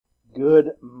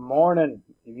Good morning.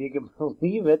 If you can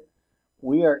believe it,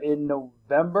 we are in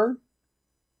November,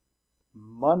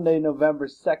 Monday, November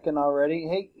 2nd already.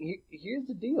 Hey, here's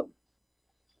the deal.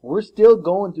 We're still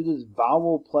going through this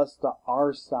vowel plus the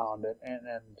R sound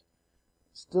and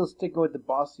still sticking with the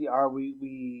bossy R.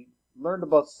 We learned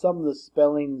about some of the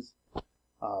spellings.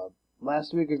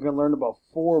 Last week we're going to learn about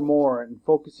 4 more and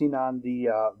focusing on the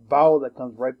vowel that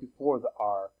comes right before the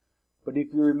R. But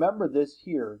if you remember this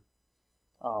here,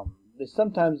 they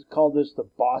sometimes call this the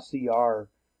bossy R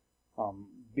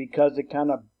because it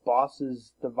kind of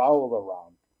bosses the vowel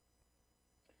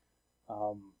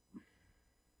around.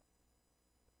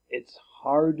 It's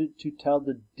hard to tell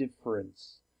the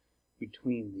difference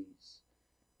between these.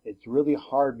 It's really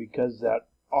hard because that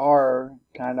R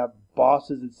kind of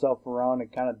bosses itself around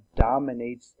and kind of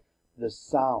dominates the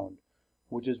sound,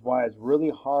 which is why it's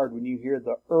really hard when you hear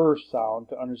the sound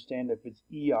to understand if it's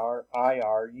ER,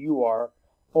 IR, UR,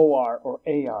 OR, or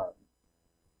AR.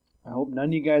 I hope none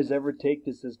of you guys ever take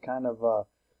this as kind of a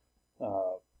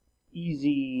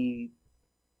easy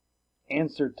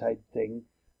answer type thing,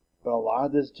 but a lot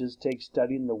of this just takes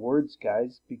studying the words,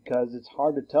 guys, because it's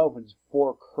hard to tell if it's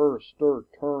fork, her, stir,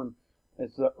 turn.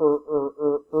 It's the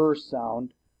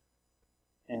sound.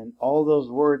 And all those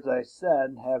words I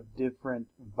said have different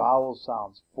vowel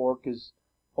sounds. Fork is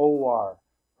OR,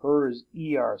 her is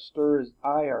ER, stir is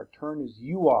IR, turn is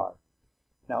UR.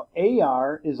 Now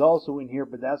AR is also in here,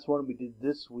 but that's one we did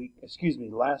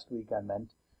last week I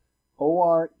meant.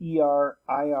 OR, ER,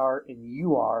 IR, and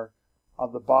UR are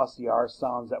the bossy R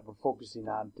sounds that we're focusing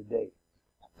on today.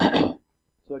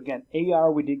 So again, AR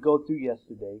we did go through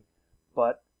yesterday,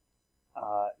 but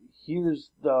here's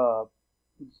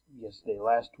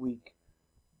last week.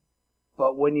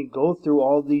 But when you go through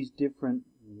all these different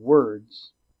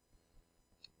words,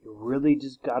 you really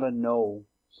just gotta know.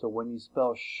 So when you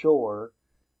spell shore,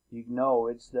 you know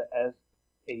it's the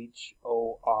S-H-O-R-E.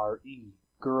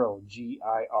 Girl,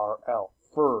 G-I-R-L.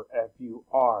 Fur,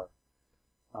 F-U-R.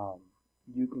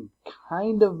 You can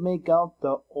kind of make out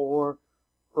the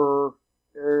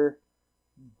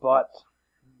but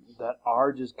that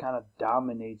R just kind of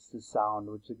dominates the sound,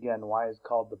 which again, why it's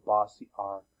called the bossy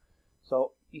R.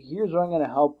 So here's what I'm going to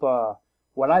help,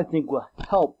 what I think will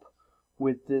help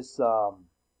with this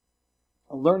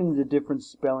learning the different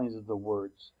spellings of the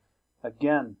words.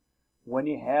 Again, when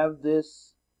you have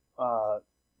this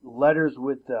letters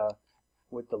with the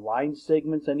line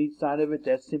segments on each side of it,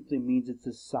 that simply means it's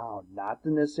a sound, not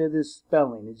necessarily the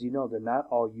spelling. As you know, they're not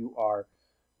all UR,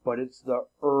 but it's the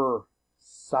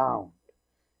sound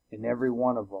in every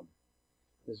one of them.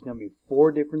 There's going to be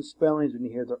 4 different spellings when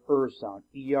you hear the sound: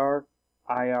 ER,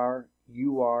 IR,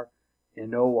 UR,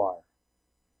 and OR.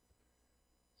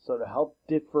 So to help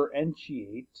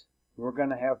differentiate, we're going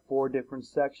to have 4 different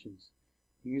sections.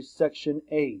 Here's section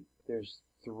A. There's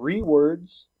 3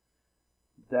 words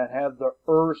that have the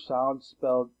sound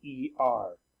spelled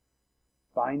ER.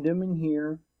 Find them in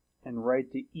here and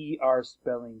write the ER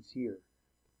spellings here.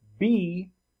 B,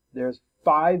 there's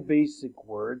 5 basic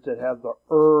words that have the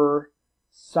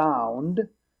sound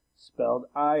spelled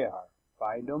IR.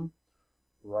 Find them,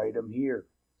 write them here.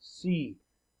 C,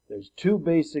 there's 2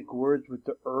 basic words with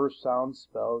the sound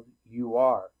spelled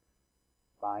UR.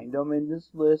 Find them in this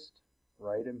list,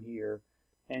 write them here.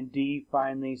 And D,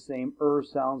 finally, same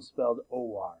sound spelled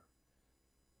OR.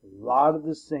 A lot of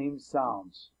the same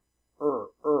sounds.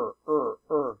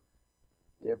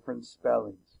 Different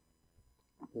spellings.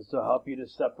 This will help you to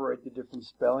separate the different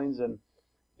spellings and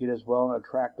get as well on a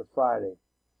track to Friday.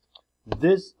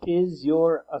 This is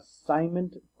your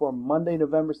assignment for Monday,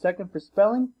 November 2nd for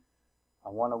spelling. I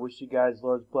want to wish you guys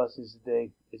Lord's blessings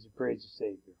today as you praise your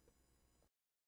Savior.